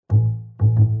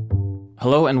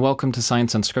Hello and welcome to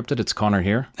Science Unscripted. It's Connor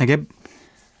here. Hey, Gabe.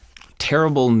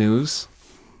 Terrible news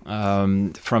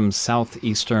from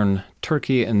southeastern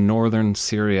Turkey and northern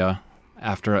Syria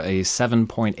after a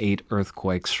 7.8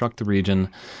 earthquake struck the region.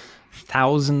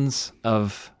 Thousands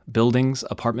of buildings,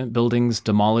 apartment buildings,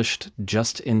 demolished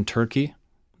just in Turkey.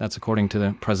 That's according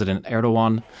to President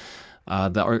Erdogan.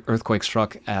 The earthquake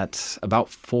struck at about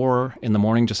 4 in the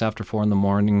morning, just after 4 in the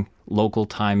morning, local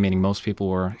time, meaning most people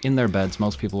were in their beds,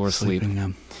 most people were asleep.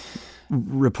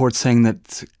 Reports saying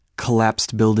that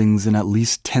collapsed buildings in at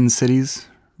least 10 cities,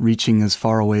 reaching as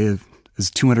far away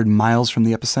as 200 miles from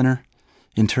the epicenter.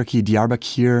 In Turkey,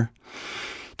 Diyarbakir,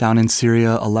 down in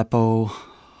Syria, Aleppo,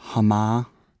 Hama.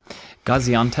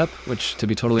 Gaziantep, which, to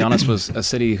be totally honest, was a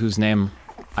city whose name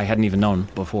I hadn't even known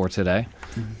before today.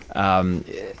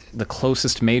 The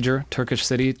closest major Turkish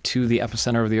city to the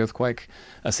epicenter of the earthquake,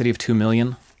 a city of 2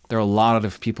 million. There are a lot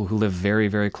of people who live very,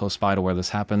 very close by to where this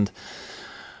happened.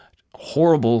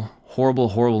 Horrible, horrible,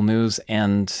 horrible news.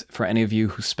 And for any of you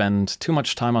who spend too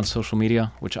much time on social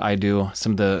media, which I do,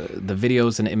 some of the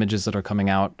videos and images that are coming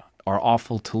out are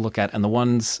awful to look at. And the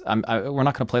ones, we're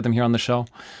not going to play them here on the show,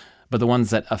 but the ones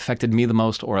that affected me the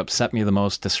most or upset me the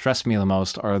most, distressed me the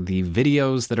most, are the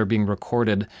videos that are being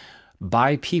recorded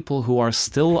by people who are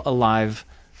still alive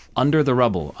under the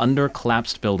rubble, under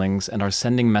collapsed buildings, and are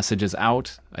sending messages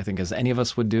out, I think as any of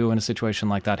us would do in a situation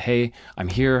like that. Hey, I'm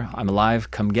here, I'm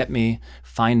alive, come get me,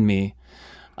 find me.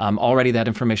 Already that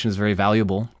information is very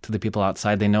valuable to the people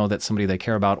outside. They know that somebody they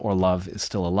care about or love is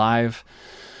still alive.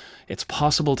 It's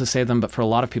possible to save them, but for a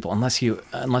lot of people, unless you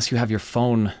have your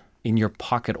phone in your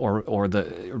pocket or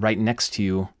the right next to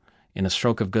you in a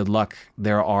stroke of good luck,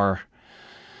 there are,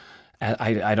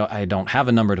 I don't have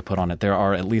a number to put on it. There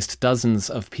are at least dozens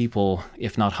of people,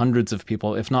 if not hundreds of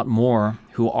people, if not more,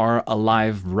 who are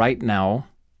alive right now,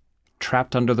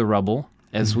 trapped under the rubble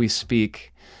as we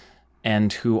speak,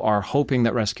 and who are hoping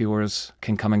that rescuers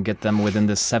can come and get them within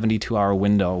this 72-hour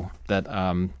window that...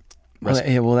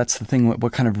 Well, that's the thing.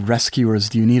 What kind of rescuers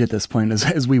do you need at this point?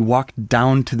 As we walked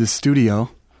down to the studio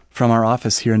from our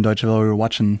office here in Deutsche Welle, we were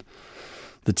watching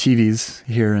the TVs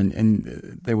here,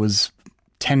 and there was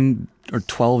 10 or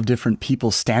 12 different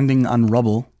people standing on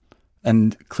rubble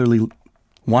and clearly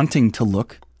wanting to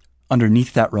look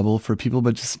underneath that rubble for people,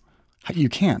 but just, you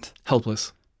can't.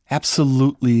 Helpless.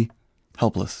 Absolutely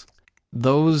helpless.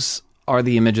 Those are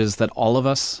the images that all of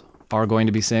us are going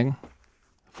to be seeing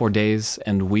for days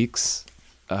and weeks.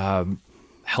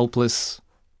 Helpless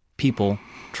people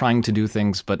trying to do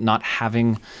things, but not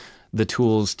having the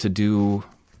tools to do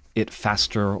it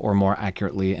faster or more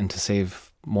accurately and to save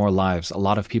more lives. A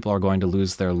lot of people are going to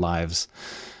lose their lives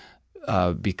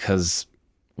because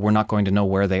we're not going to know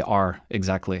where they are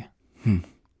exactly.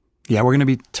 Yeah, we're going to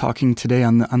be talking today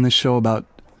on this show about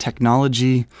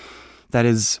technology that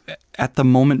is at the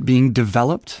moment being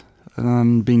developed,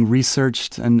 being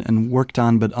researched and worked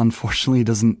on, but unfortunately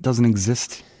doesn't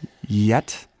exist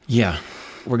yet. Yeah,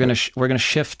 we're gonna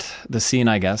shift the scene,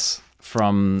 I guess,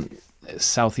 from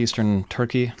southeastern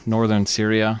Turkey, northern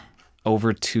Syria,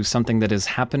 over to something that is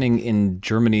happening in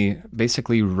Germany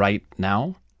basically right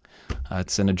now.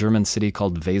 It's in a German city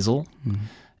called Wesel,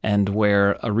 and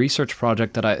where a research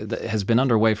project that has been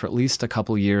underway for at least a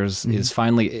couple years is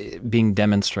finally being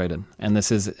demonstrated. And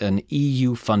this is an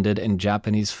EU-funded and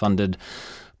Japanese-funded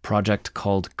project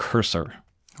called Cursor.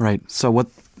 Right. So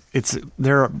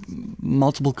there are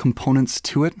multiple components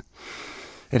to it.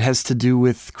 It has to do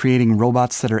with creating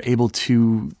robots that are able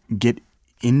to get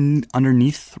in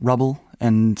underneath rubble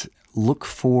and look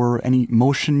for any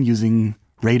motion using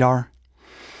radar.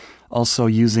 Also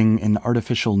using an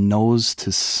artificial nose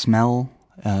to smell.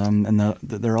 And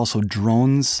there are also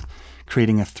drones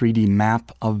creating a 3D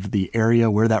map of the area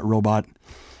where that robot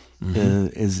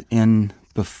is in.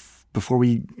 Before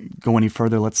we go any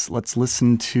further, let's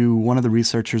listen to one of the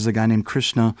researchers, a guy named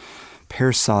Krishna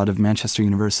Persad of Manchester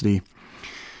University,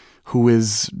 who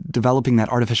is developing that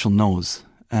artificial nose.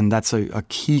 And that's a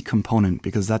key component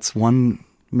because that's one,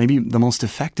 maybe the most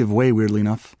effective way, weirdly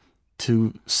enough,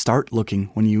 to start looking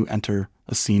when you enter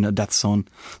a scene, a death zone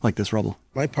like this rubble.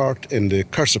 My part in the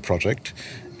Cursor project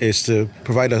is to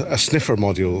provide a sniffer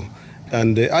module.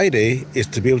 And the idea is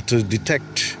to be able to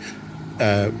detect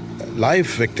live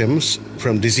victims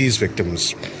from disease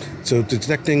victims. So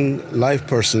detecting live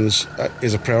persons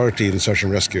is a priority in search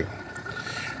and rescue.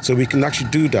 So we can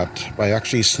actually do that by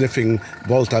actually sniffing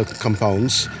volatile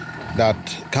compounds that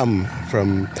come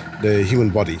from the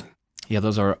human body. Yeah,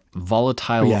 those are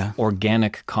volatile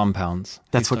organic compounds.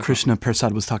 That's what Krishna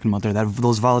Persad was talking about there.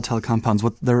 Those volatile compounds.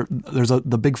 There's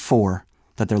the big four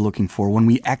that they're looking for. When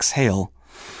we exhale,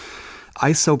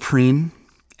 isoprene,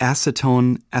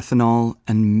 acetone, ethanol,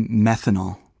 and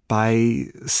methanol. By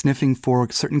sniffing for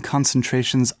certain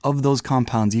concentrations of those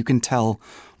compounds, you can tell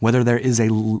whether there is a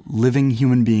living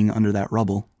human being under that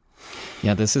rubble.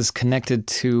 Yeah, this is connected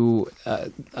to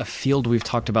a field we've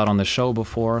talked about on the show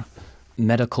before,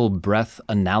 medical breath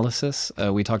analysis.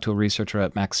 We talked to a researcher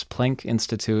at Max Planck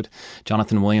Institute,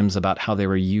 Jonathan Williams, about how they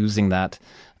were using that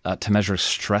to measure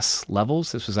stress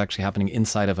levels. This was actually happening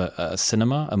inside of a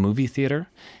cinema, a movie theater.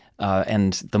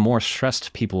 And the more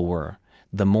stressed people were,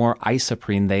 the more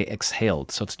isoprene they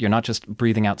exhaled. So you're not just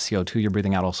breathing out CO2, you're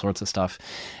breathing out all sorts of stuff.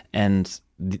 And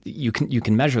you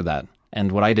can measure that.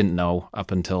 And what I didn't know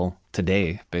up until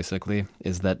today, basically,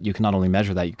 is that you can not only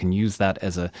measure that, you can use that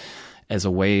as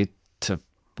a way to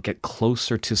get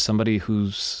closer to somebody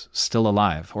who's still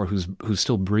alive or who's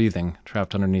still breathing,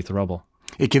 trapped underneath the rubble.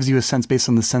 It gives you a sense based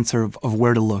on the sensor of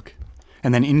where to look.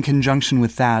 And then in conjunction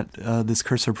with that, this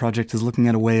Cursor project is looking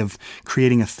at a way of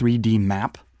creating a 3D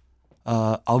map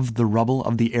of the rubble,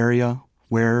 of the area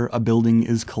where a building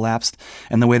is collapsed.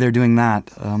 And the way they're doing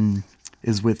that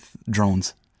is with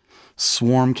drones.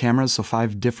 Swarm cameras, so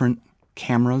 5 different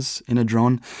cameras in a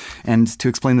drone. And to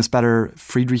explain this better,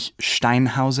 Friedrich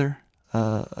Steinhauser,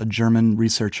 a German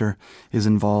researcher, is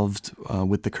involved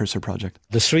with the Cursor project.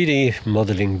 The 3D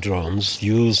modeling drones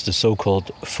use the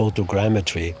so-called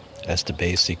photogrammetry as the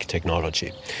basic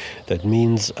technology. That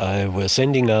means we're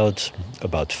sending out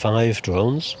about 5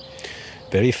 drones,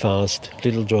 very fast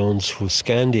little drones who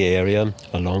scan the area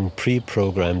along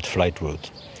pre-programmed flight route.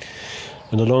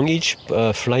 And along each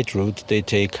flight route, they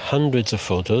take hundreds of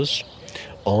photos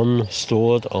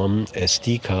stored on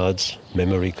SD cards,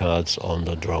 memory cards on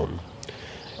the drone.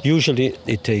 Usually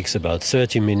it takes about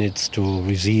 30 minutes to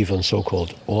receive a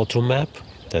so-called automap.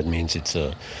 That means it's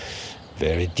a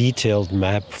very detailed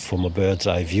map from a bird's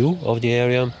eye view of the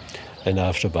area. And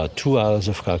after about 2 hours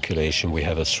of calculation, we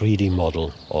have a 3D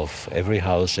model of every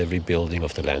house, every building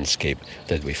of the landscape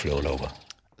that we've flown over.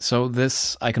 So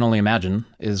this, I can only imagine,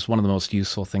 is one of the most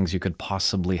useful things you could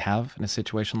possibly have in a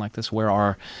situation like this. Where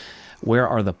are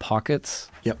the pockets?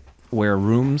 Yep. Where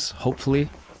rooms, hopefully,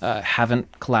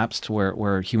 haven't collapsed,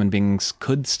 where human beings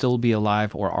could still be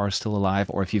alive or are still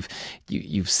alive, or if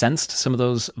you've sensed some of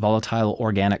those volatile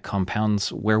organic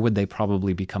compounds, where would they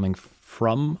probably be coming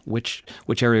from? Which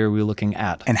area are we looking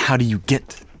at? And how do you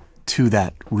get to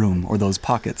that room or those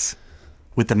pockets?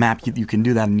 With the map, you can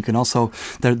do that, and you can also.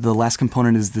 The last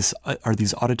component is these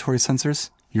auditory sensors.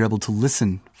 You're able to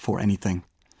listen for anything.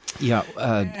 Yeah,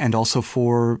 and also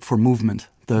for movement.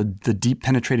 The deep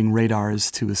penetrating radar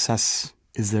is to assess: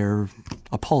 is there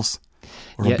a pulse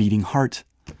or a beating heart?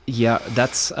 Yeah,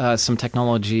 that's some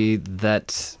technology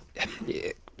that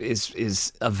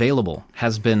is available,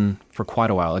 has been for quite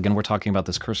a while. Again, we're talking about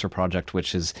this Cursor project,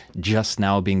 which is just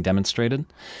now being demonstrated.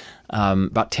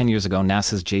 About 10 years ago,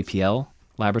 NASA's JPL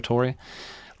laboratory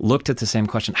looked at the same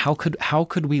question. How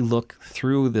could we look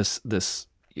through this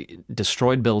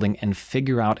destroyed building and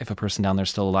figure out if a person down there is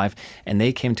still alive? And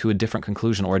they came to a different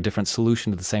conclusion or a different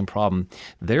solution to the same problem.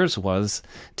 Theirs was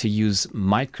to use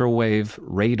microwave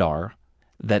radar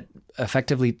that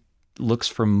effectively looks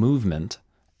for movement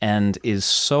and is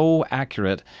so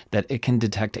accurate that it can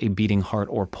detect a beating heart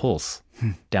or pulse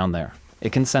down there.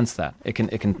 It can sense that. It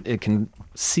can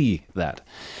see that.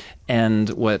 And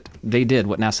what they did,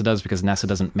 what NASA does, because NASA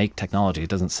doesn't make technology, it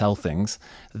doesn't sell things,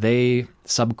 they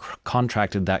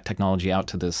subcontracted that technology out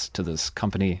to this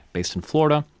company based in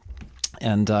Florida,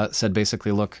 and said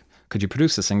basically, look, could you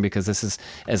produce this thing? Because this is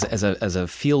as a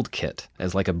field kit,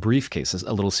 as like a briefcase, as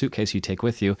a little suitcase you take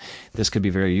with you. This could be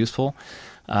very useful.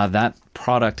 That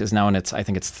product is now in its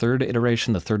 3rd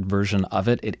iteration, the 3rd version of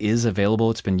it. It is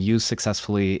available. It's been used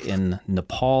successfully in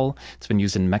Nepal. It's been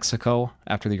used in Mexico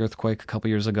after the earthquake a couple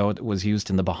years ago. It was used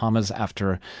in the Bahamas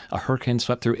after a hurricane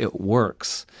swept through. It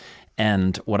works.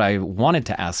 And what I wanted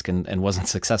to ask and wasn't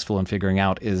successful in figuring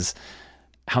out is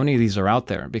how many of these are out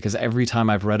there? Because every time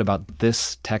I've read about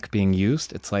this tech being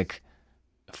used, it's like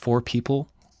 4 people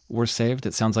were saved.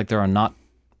 It sounds like there are not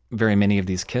very many of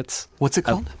these kits. What's it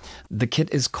called? The kit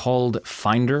is called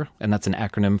Finder, and that's an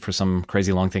acronym for some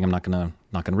crazy long thing I'm not gonna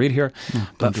read here.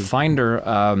 But Finder,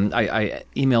 I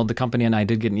emailed the company, and I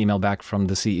did get an email back from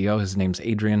the CEO. His name's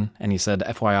Adrian, and he said,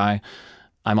 FYI,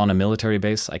 I'm on a military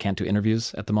base. I can't do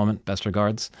interviews at the moment. Best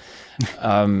regards.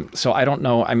 So I don't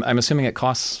know. I'm assuming it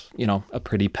costs, a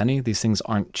pretty penny. These things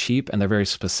aren't cheap, and they're very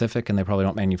specific, and they probably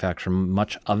don't manufacture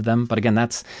much of them. But again,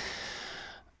 that's...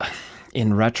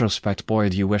 In retrospect, boy,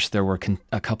 do you wish there were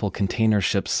a couple container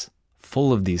ships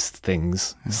full of these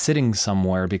things sitting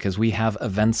somewhere, because we have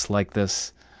events like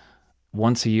this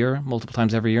once a year, multiple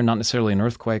times every year, not necessarily an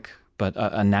earthquake, but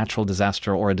a natural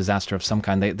disaster or a disaster of some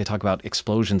kind. They talk about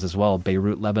explosions as well.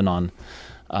 Beirut, Lebanon,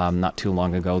 not too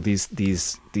long ago.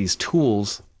 These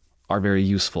tools are very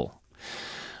useful.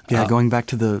 Yeah, going back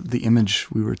to the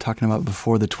image we were talking about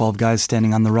before, the 12 guys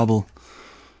standing on the rubble,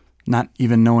 not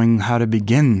even knowing how to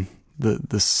begin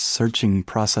the searching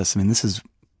process. I mean, this is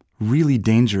really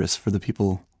dangerous for the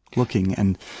people looking,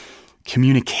 and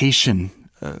communication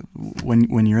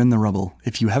when you're in the rubble.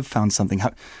 If you have found something,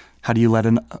 how do you let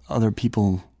other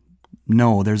people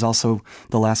know? There's also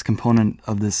the last component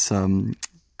of this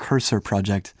Cursor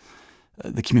project,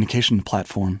 the communication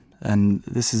platform, and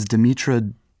this is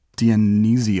Dimitra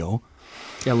Dionysio.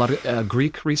 Yeah, a lot of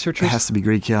Greek researchers. It has to be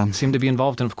Greek, yeah. Seem to be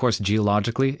involved, and of course,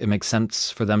 geologically, it makes sense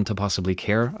for them to possibly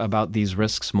care about these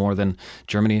risks more than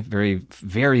Germany. Very,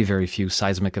 very, very few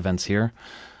seismic events here.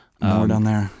 More down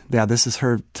there. Yeah, this is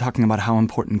her talking about how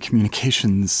important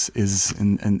communications is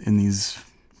in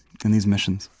these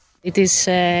missions. It is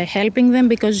helping them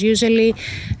because usually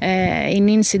in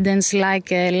incidents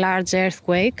like a large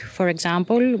earthquake, for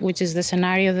example, which is the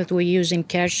scenario that we use in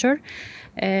Cursor,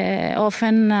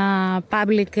 often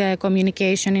public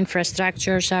communication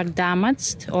infrastructures are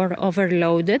damaged or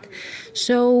overloaded.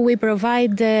 So we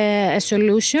provide a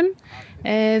solution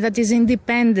that is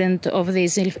independent of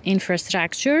these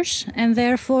infrastructures and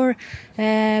therefore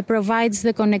provides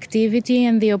the connectivity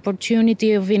and the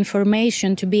opportunity of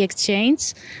information to be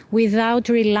exchanged without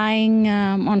relying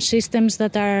on systems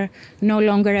that are no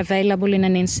longer available in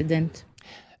an incident.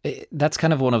 That's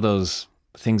kind of one of those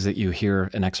things that you hear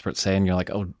an expert say and you're like,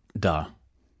 oh, duh.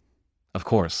 Of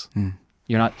course.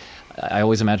 You're not. I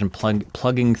always imagine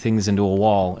plugging things into a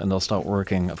wall and they'll start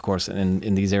working. Of course,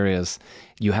 in these areas,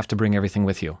 you have to bring everything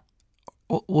with you.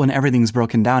 When everything's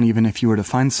broken down, even if you were to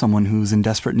find someone who's in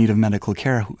desperate need of medical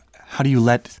care, how do you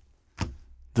let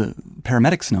the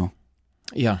paramedics know?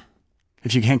 Yeah.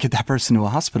 If you can't get that person to a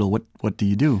hospital, what do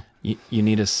you do? You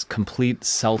need a complete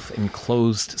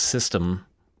self-enclosed system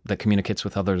that communicates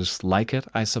with others like it,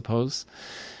 I suppose.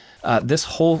 This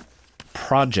whole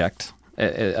project,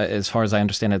 as far as I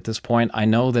understand at this point, I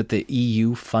know that the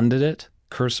EU funded it,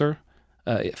 Cursor,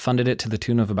 funded it to the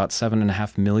tune of about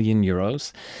 7.5 million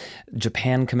euros.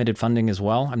 Japan committed funding as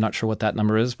well. I'm not sure what that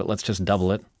number is, but let's just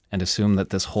double it and assume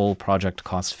that this whole project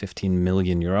costs 15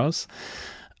 million euros.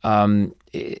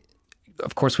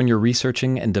 Of course, when you're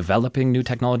researching and developing new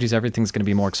technologies, everything's going to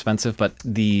be more expensive. But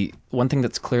the one thing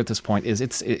that's clear at this point is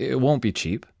it won't be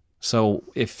cheap. So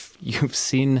if you've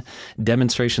seen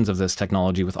demonstrations of this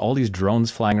technology with all these drones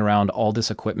flying around, all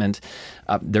this equipment,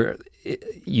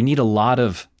 you need a lot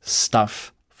of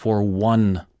stuff for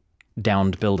one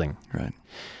downed building. Right.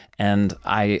 And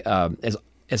I,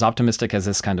 as optimistic as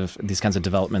these kinds of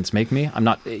developments make me, I'm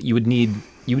not. You would need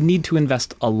to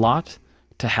invest a lot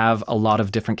to have a lot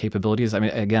of different capabilities. I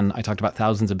mean, again, I talked about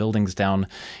thousands of buildings down.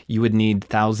 You would need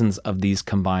thousands of these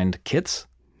combined kits.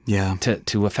 Yeah.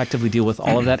 To effectively deal with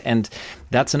all of that. And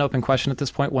that's an open question at this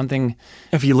point. One thing...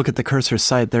 If you look at the Cursor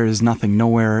site, there is nothing,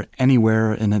 nowhere,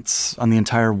 anywhere, and it's on the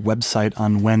entire website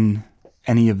on when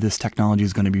any of this technology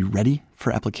is going to be ready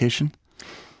for application.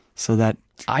 So that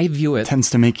I view it tends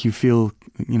to make you feel,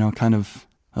 kind of,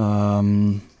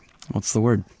 what's the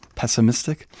word?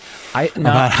 Pessimistic?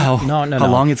 About how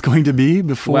long it's going to be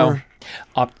before... Well,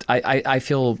 I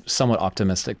feel somewhat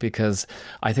optimistic because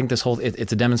I think this whole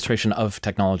it's a demonstration of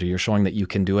technology. You're showing that you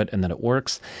can do it and that it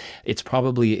works. It's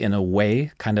probably in a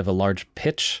way kind of a large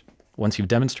pitch once you've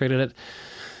demonstrated it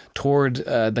toward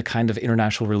the kind of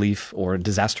international relief or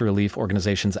disaster relief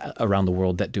organizations around the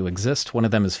world that do exist. One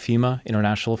of them is FEMA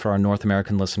International. For our North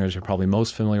American listeners, you're probably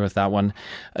most familiar with that one.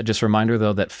 Just a reminder,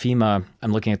 though, that FEMA,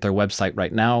 I'm looking at their website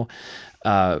right now,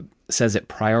 says it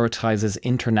prioritizes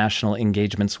international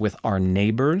engagements with our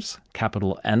neighbors,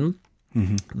 capital N,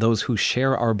 those who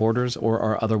share our borders or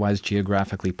are otherwise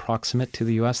geographically proximate to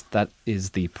the U.S. That is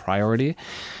the priority.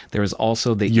 There is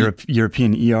also the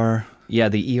European ER. Yeah,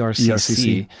 the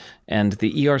ERCC. And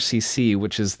the ERCC,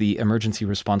 which is the Emergency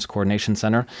Response Coordination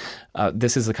Center,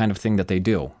 this is the kind of thing that they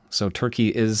do. So Turkey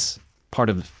is part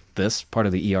of the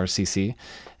ERCC.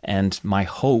 And my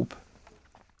hope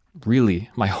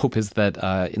is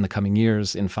that in the coming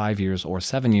years, in 5 years or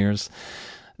 7 years,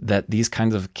 that these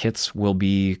kinds of kits will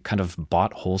be kind of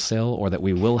bought wholesale, or that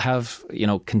we will have,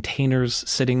 containers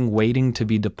sitting waiting to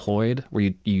be deployed,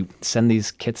 where you send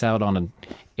these kits out on an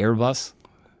Airbus.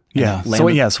 Yeah. So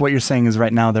what you're saying is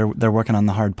right now they're working on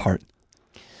the hard part.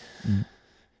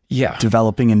 Yeah.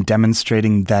 Developing and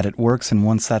demonstrating that it works, and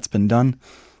once that's been done,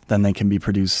 then they can be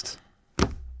produced,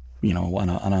 on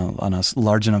a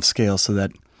large enough scale so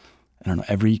that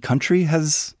every country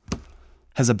has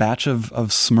has a batch of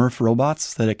Smurf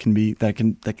robots that it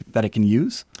can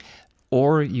use?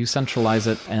 Or you centralize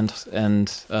it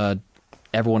and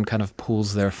everyone kind of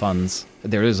pools their funds.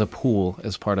 There is a pool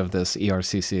as part of this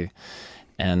ERCC,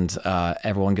 and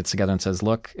everyone gets together and says,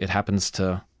 "Look, it happens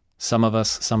to some of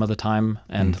us some of the time,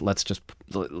 and let's just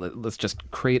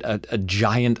create a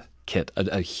giant kit,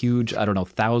 a huge, I don't know,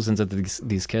 thousands of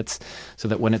these kits, so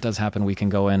that when it does happen, we can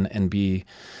go in and be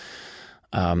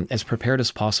as prepared as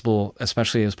possible,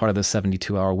 especially as part of the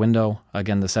 72-hour window."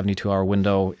 Again, the 72-hour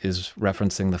window is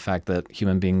referencing the fact that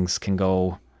human beings can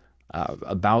go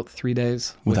about 3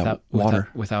 days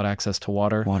without access to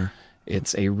water.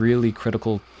 It's a really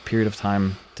critical period of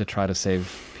time to try to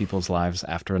save people's lives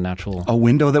after a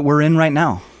window that we're in right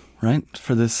now, right?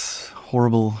 For this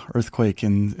horrible earthquake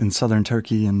in southern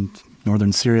Turkey and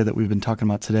northern Syria that we've been talking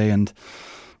about today. And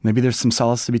maybe there's some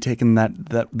solace to be taken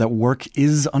that work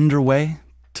is underway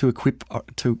to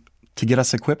get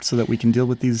us equipped so that we can deal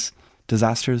with these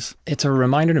disasters. It's a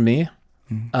reminder to me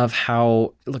of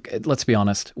how, look, let's be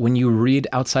honest, when you read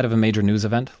outside of a major news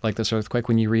event like this earthquake,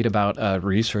 when you read about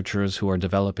researchers who are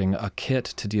developing a kit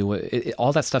to deal with it,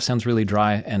 all that stuff sounds really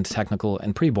dry and technical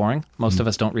and pretty boring. Most of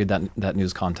us don't read that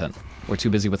news content. We're too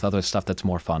busy with other stuff that's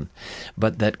more fun.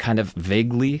 But that kind of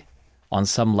vaguely, on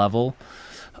some level,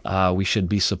 we should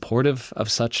be supportive of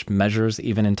such measures,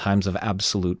 even in times of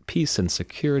absolute peace and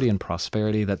security and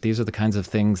prosperity, that these are the kinds of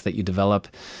things that you develop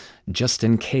just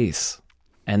in case,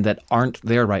 and that aren't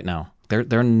there right now.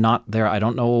 They're not there. I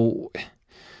don't know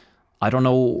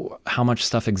how much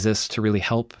stuff exists to really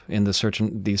help in these search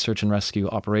and rescue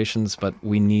operations, but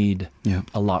we need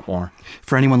a lot more.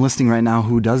 For anyone listening right now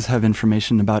who does have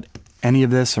information about any of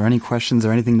this or any questions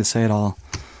or anything to say at all,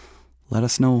 let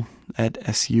us know at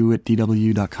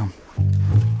su@dw.com.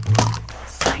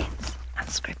 Science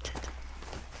Unscripted.